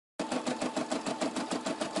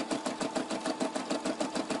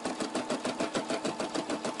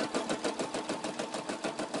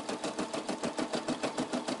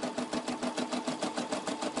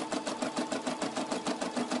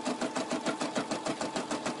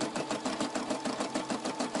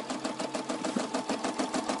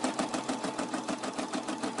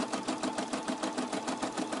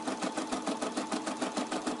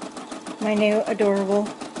my new adorable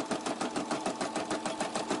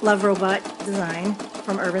love robot design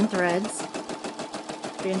from Urban Threads,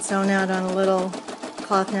 being sewn out on a little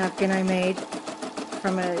cloth napkin I made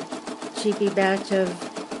from a cheapy batch of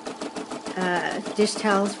dish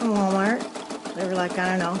towels from Walmart. They were like,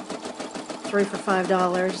 I don't know, 3 for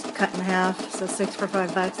 $5, cut in half, so 6 for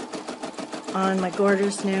 $5, on my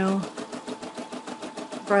gorgeous new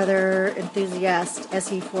Brother Enthusiast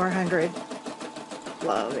SE400.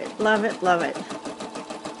 Love it, love it, love it.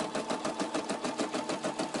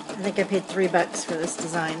 I think I paid $3 for this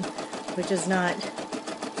design, which is not,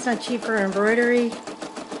 it's not cheap for embroidery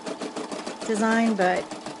design, but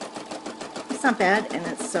it's not bad, and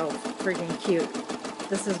it's so freaking cute.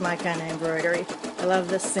 This is my kind of embroidery. I love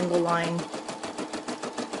this single line,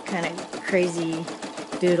 kind of crazy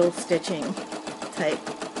doodle stitching type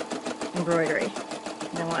embroidery.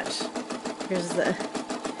 Now watch. Here's the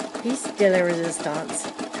piece de la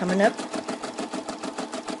resistance coming up.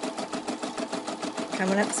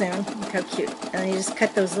 Coming up soon. Look how cute. And then you just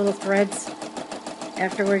cut those little threads.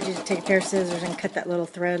 Afterwards, you just take a pair of scissors and cut that little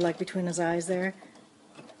thread like between his eyes there.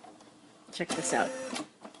 Check this out.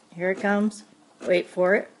 Here it comes. Wait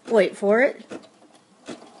for it. Wait for it.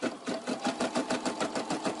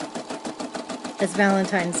 It's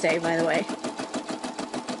Valentine's Day, by the way.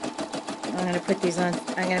 I'm going to put these on.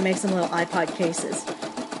 I'm going to make some little iPod cases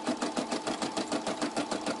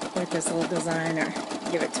with this little design, or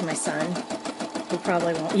give it to my son, who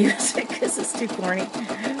probably won't use it because it's too corny,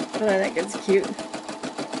 but I think it's cute.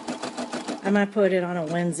 I might put it on a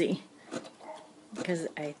onesie because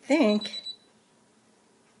I think,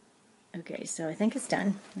 okay, so I think it's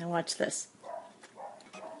done. Now watch this.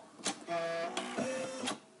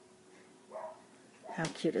 How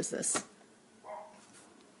cute is this?